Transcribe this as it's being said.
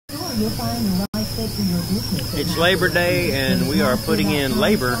It's Labor Day and we are putting in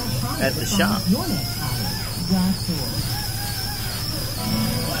labor at the shop.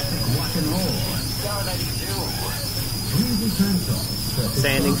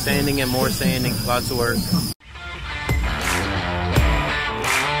 Sanding, and more sanding. Lots of work.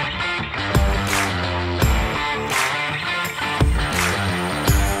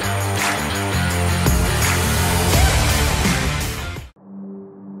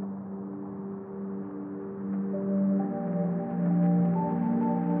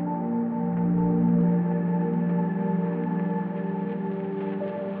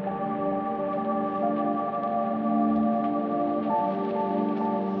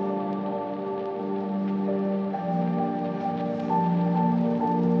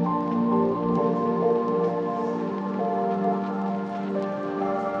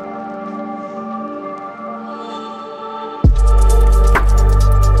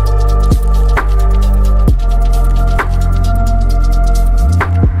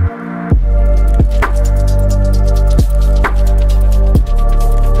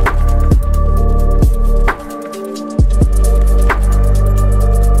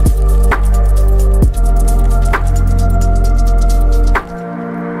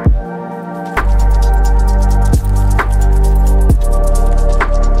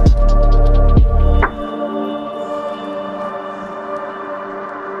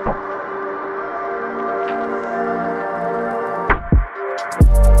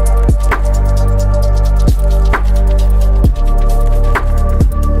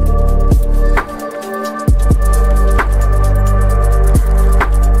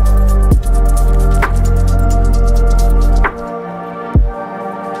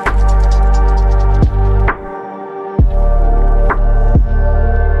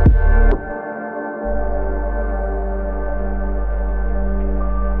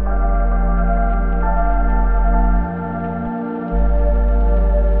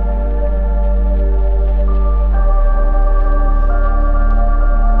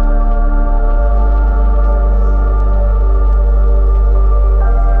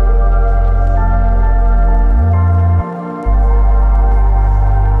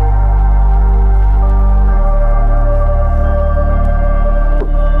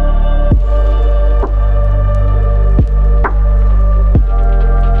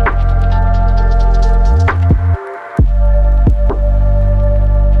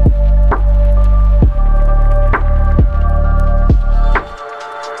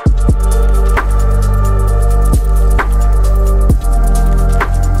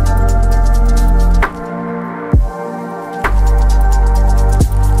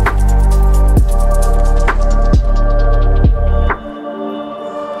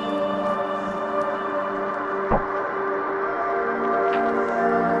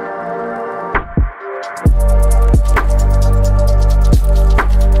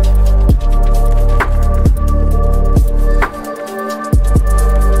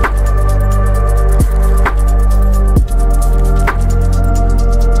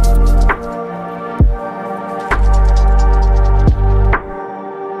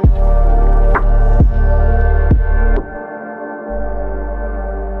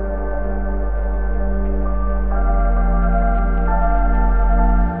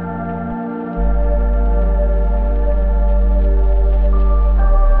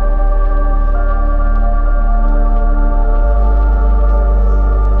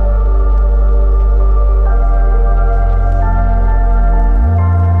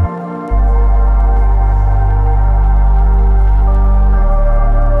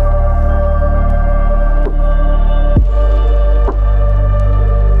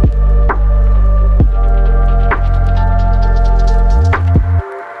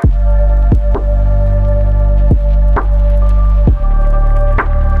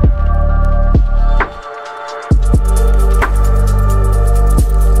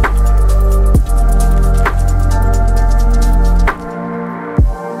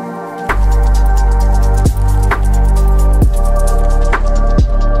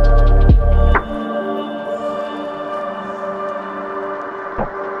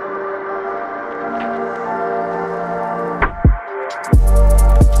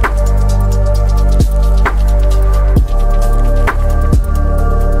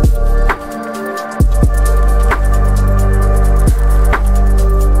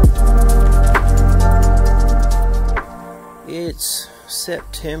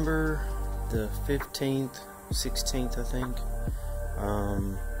 September the 15th, 16th, I think.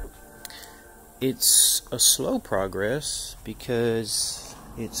 It's a slow progress because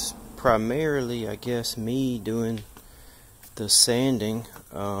it's primarily, I guess, me doing the sanding,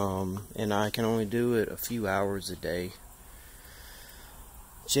 and I can only do it a few hours a day.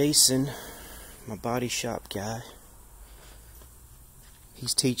 Jason, my body shop guy,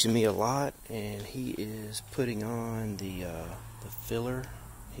 he's teaching me a lot, and he is putting on the filler.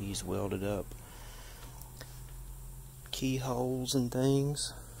 He's welded up keyholes and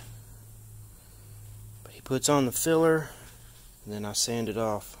things. But he puts on the filler, and then I sand it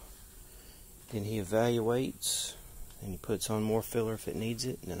off. Then he evaluates, and he puts on more filler if it needs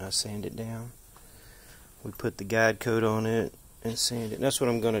it, and then I sand it down. We put the guide coat on it and sand it. And that's what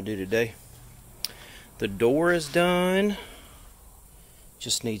I'm going to do today. The door is done.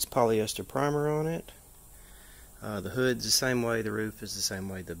 Just needs polyester primer on it. The hood's the same way, the roof is the same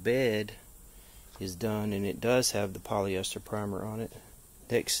way. The bed is done, and it does have the polyester primer on it.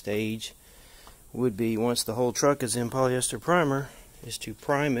 Next stage would be, once the whole truck is in polyester primer, is to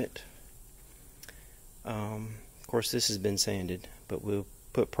prime it. Of course, this has been sanded, but we'll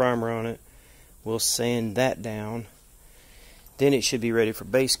put primer on it. We'll sand that down. Then it should be ready for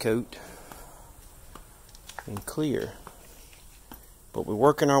base coat and clear. But we're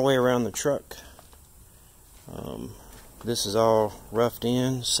working our way around the truck. This is all roughed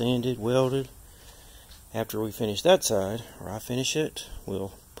in, sanded, welded. After we finish that side, or I finish it,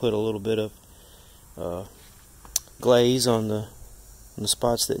 we'll put a little bit of glaze on the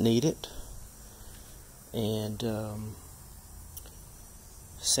spots that need it, and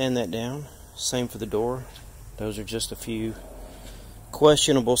sand that down. Same for the door. Those are just a few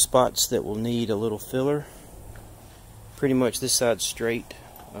questionable spots that will need a little filler. Pretty much this side's straight.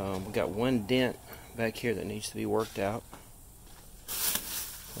 We got one dent back here that needs to be worked out.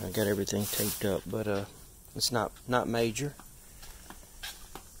 I got everything taped up, but it's not major.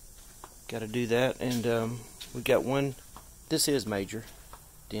 Got to do that, and we got one. This is major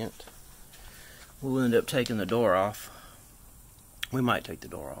dent. We'll end up taking the door off. We might take the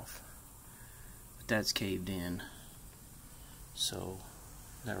door off, but that's caved in. So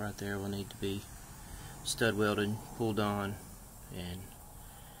that right there will need to be stud welded, pulled on, and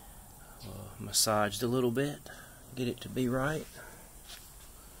massaged a little bit, get it to be right.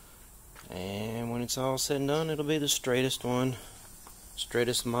 And when it's all said and done, it'll be the straightest one,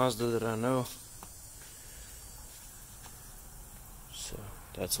 straightest Mazda that I know. So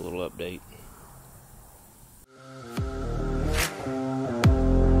that's a little update.